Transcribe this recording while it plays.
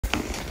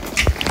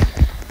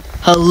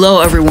Hello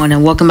everyone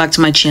and welcome back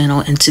to my channel,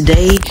 and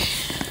today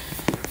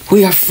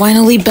we are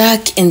finally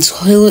back in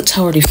Toilet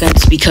Tower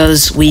Defense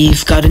because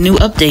we've got a new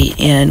update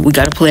and we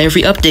gotta play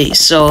every update.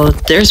 So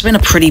there's been a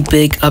pretty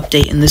big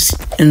update in this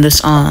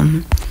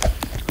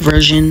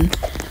version.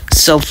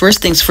 So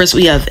first things first,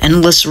 we have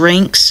endless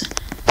ranks.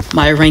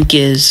 My rank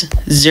is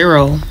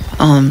 0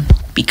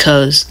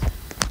 because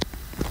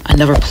I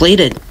never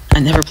played it. I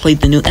never played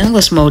the new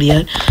endless mode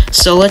yet.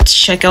 So let's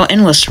check out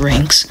endless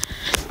ranks.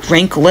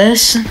 Rank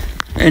less,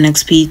 earn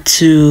XP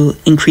to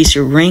increase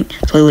your rank.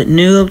 Toilet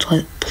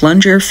noob,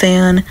 plunger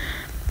fan,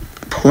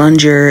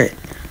 plunger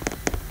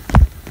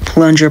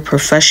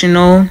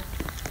professional,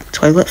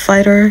 toilet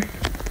fighter,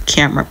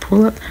 camera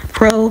pro,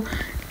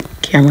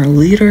 camera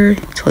leader,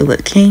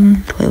 toilet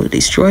king, toilet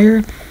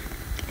destroyer,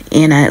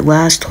 and at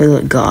last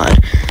toilet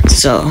god.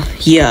 So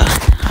yeah,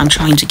 I'm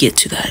trying to get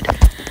to that.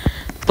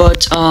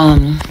 But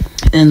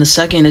and the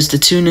second is the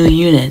 2 new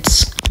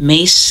units.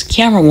 Mace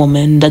Camera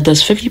Woman that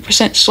does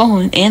 50%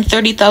 slowing and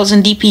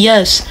 30,000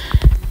 DPS,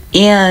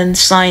 and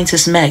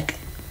Scientist Mech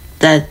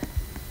that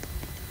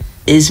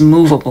is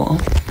movable.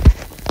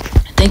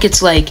 I think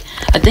it's like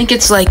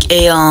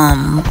a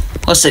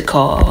what's it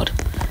called?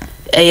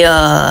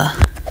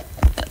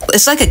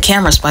 It's like a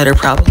camera spider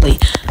probably,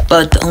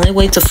 but the only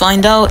way to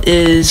find out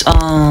is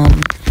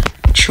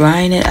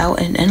trying it out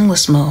in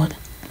endless mode.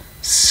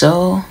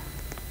 So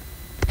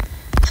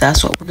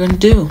that's what we're gonna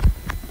do.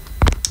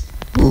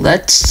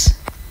 Let's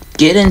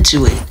get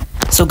into it.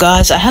 So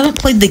guys, I haven't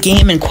played the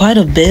game in quite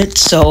a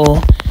bit,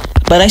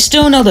 but I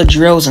still know the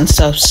drills and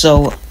stuff,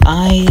 so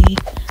I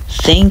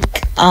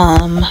think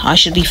I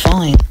should be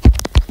fine.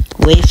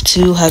 Wave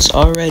 2 has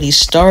already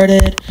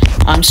started.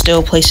 I'm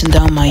still placing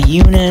down my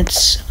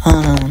units.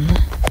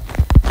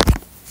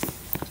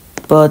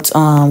 But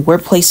we're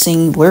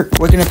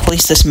gonna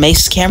place this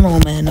Mace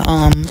Camerawoman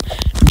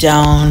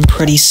down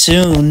pretty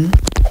soon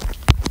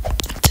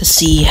to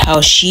see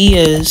how she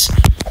is.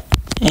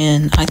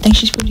 And I think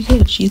she's pretty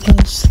good. She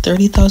does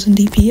 30,000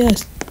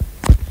 DPS.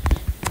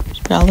 She's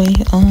probably,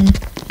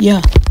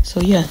 yeah. So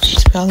yeah,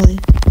 she's probably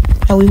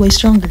way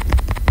stronger.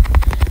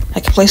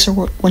 I can place her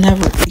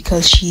whenever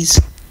because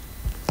she's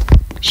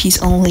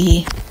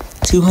only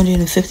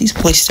 250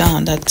 placed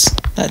down. That's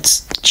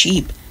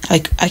cheap. I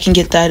can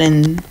get that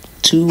in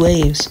 2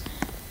 waves.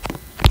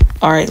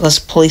 All right, let's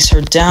place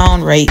her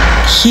down right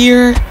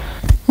here.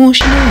 What's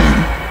she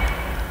doing?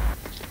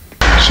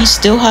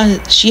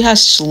 She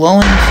has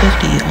slowing 50.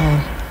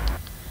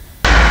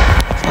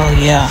 Oh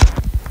yeah.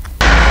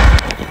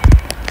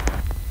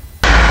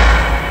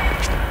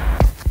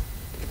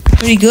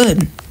 Pretty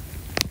good.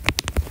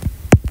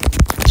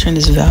 Turn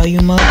this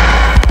volume up. 2.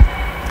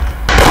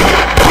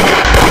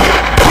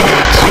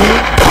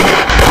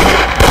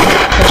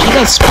 Oh, she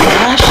got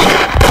splash.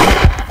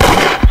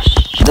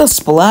 She got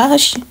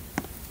splash.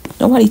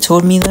 Nobody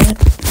told me that.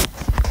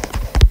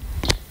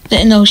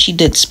 Didn't know she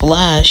did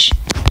splash.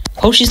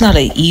 Hope she's not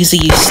an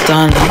easy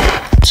stun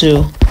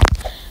too.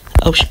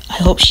 I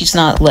hope she's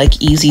not like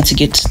easy to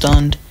get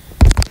stunned.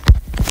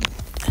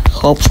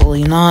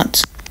 Hopefully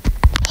not.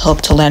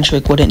 Hope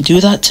Talantric wouldn't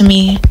do that to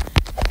me.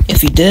 If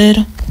he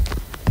did,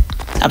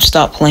 I'd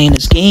stop playing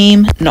this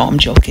game. No, I'm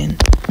joking.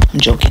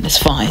 It's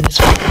fine.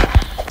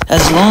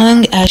 As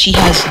long as she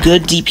has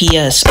good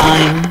DPS,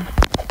 I'm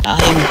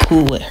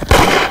cool with her.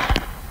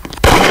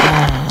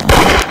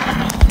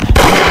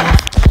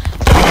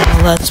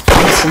 Let's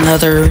place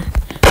another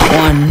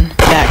one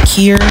back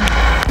here.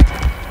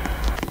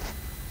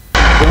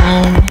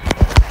 Boom.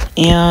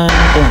 And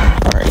boom.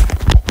 Alright.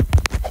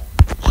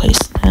 Place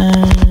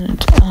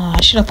that.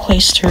 I should have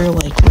placed her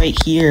like right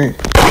here.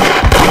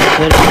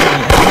 Good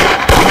area.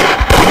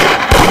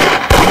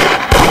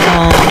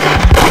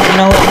 You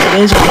know what? It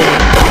is what it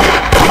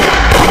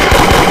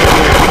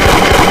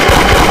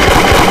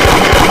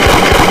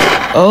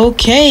is.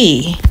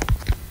 Okay.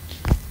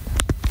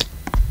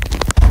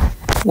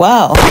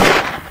 Wow.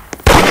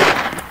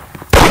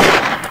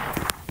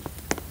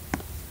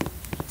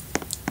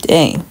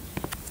 Dang.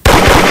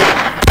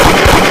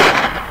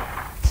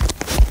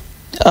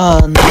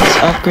 Let's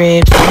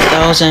upgrade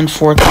 4,000,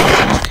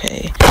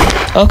 okay.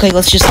 Okay,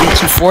 let's just get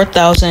to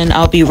 4,000.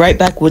 I'll be right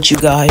back with you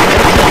guys.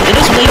 Okay, it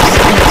is wave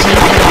 17,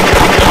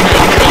 and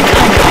I think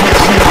I'm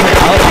maxing her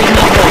out right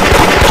now, but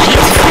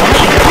she's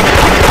flying.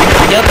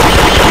 Yep,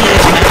 she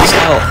is maxed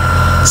out.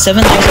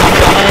 7,500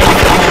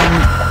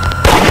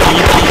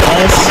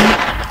 DPS.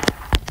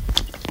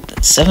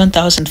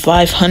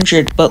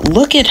 7,500, but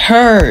look at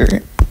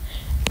her.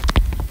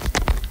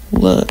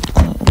 Look,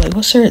 wait,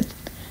 what's her?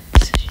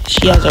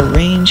 She has a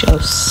range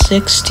of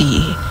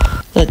 60.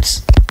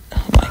 Let's,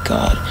 oh my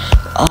god.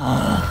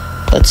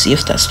 Let's see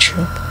if that's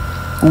true.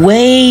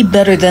 Way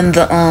better than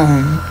the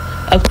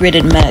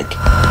upgraded mech.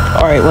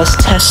 All right, let's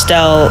test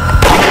out.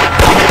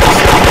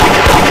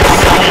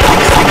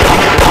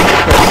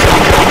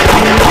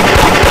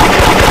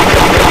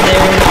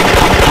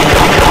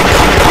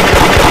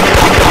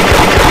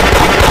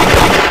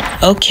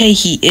 Okay,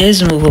 he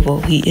is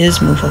movable.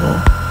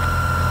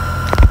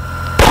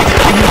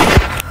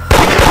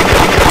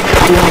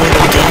 Doing a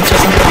little dance or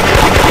something.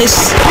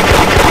 his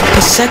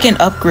second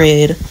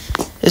upgrade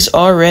is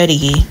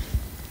already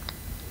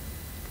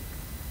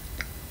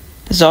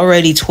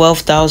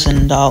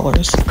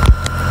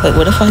 $12,000. Wait,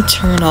 what if I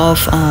turn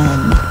off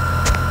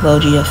low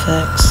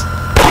GFX?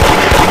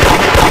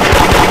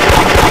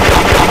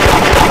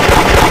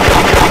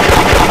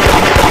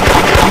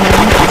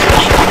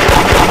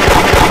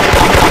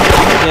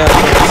 Yeah,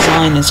 the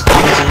design is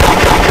crazy.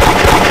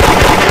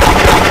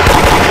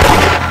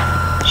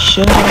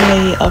 Should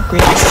I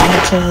upgrade the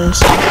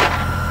Santas?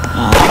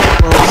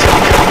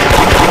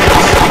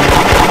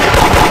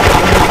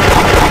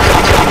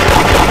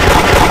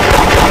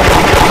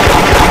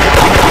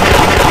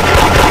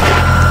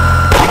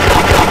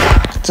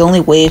 It's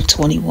only wave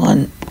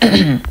 21.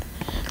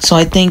 So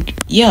I think,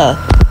 yeah,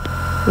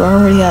 we're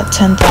already at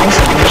 10,000. We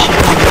should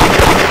be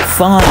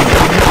fine.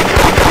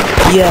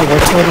 Yeah,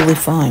 we're totally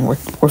fine. We're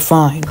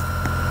fine.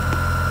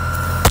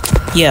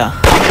 Yeah.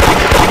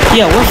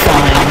 Yeah, we're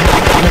fine.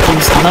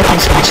 Nothing's gonna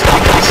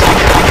stop us.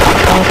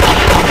 Okay,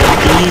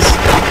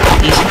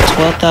 these are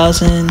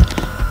 12,000,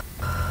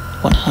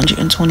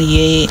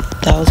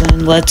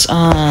 128,000. Let's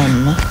upgrade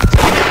him.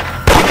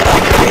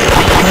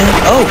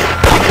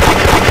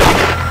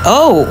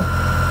 Oh,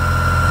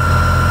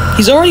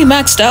 he's already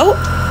maxed out?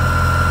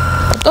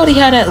 I thought he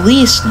had at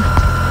least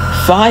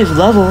 5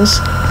 levels.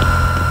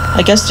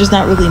 I guess there's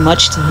not really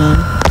much to him.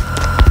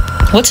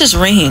 What's his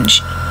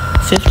range?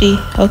 50?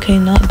 Okay,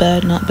 not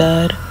bad, not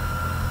bad.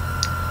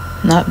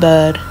 Not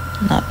bad.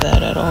 Not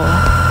bad at all.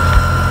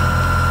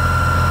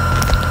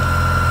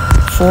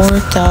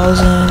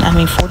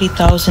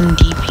 40,000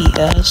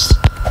 DPS.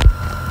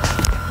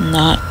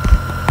 Not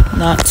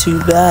too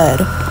bad.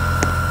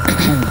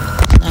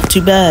 Not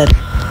too bad.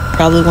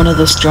 Probably one of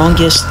the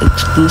strongest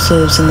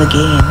exclusives in the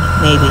game,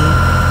 maybe.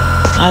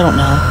 I don't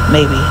know,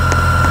 maybe.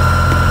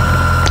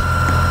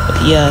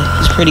 But yeah,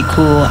 he's pretty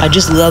cool. I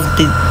just love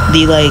the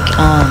like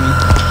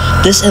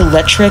this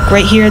electric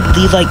right here,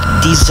 the like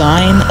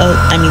design of,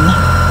 I mean,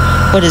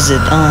 what is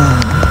it?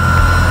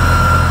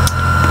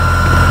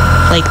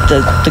 Like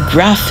the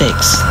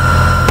graphics.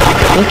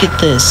 Look at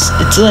this.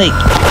 It's like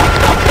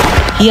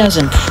he has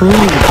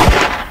improved.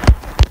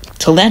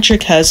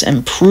 Electric has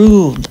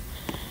improved.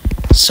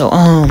 So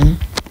I'm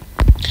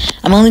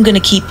only gonna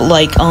keep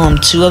like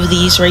 2 of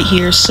these right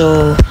here,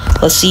 so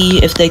let's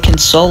see if they can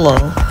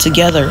solo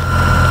together.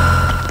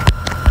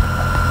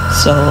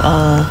 So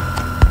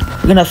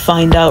we're gonna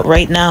find out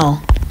right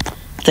now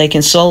if they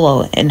can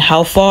solo and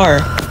how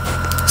far.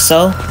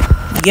 So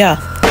yeah.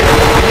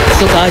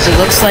 So guys, it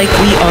looks like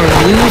we are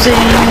losing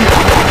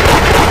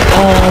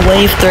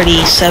wave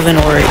 37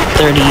 or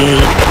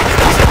 38.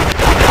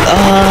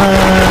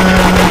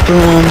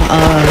 Boom.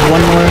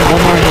 One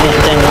more hit,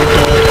 then we're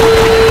dead.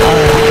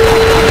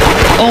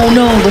 Oh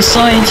no, the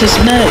scientist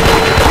mech.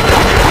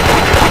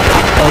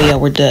 Oh yeah,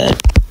 we're dead.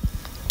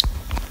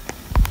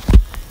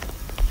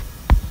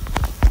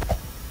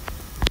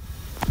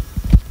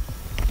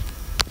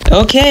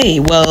 Okay,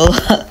 well,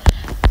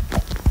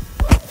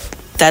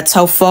 that's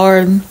how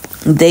far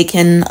they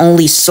can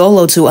only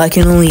solo to. I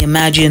can only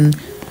imagine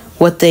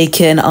what they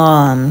can,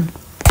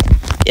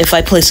 if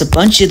I place a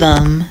bunch of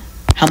them,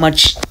 how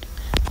much,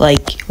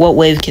 like, what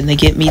wave can they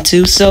get me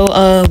to? So,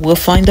 we'll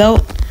find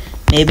out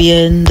maybe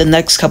in the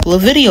next couple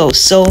of videos.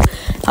 So,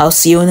 I'll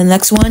see you in the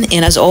next one,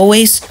 and as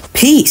always,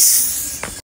 peace!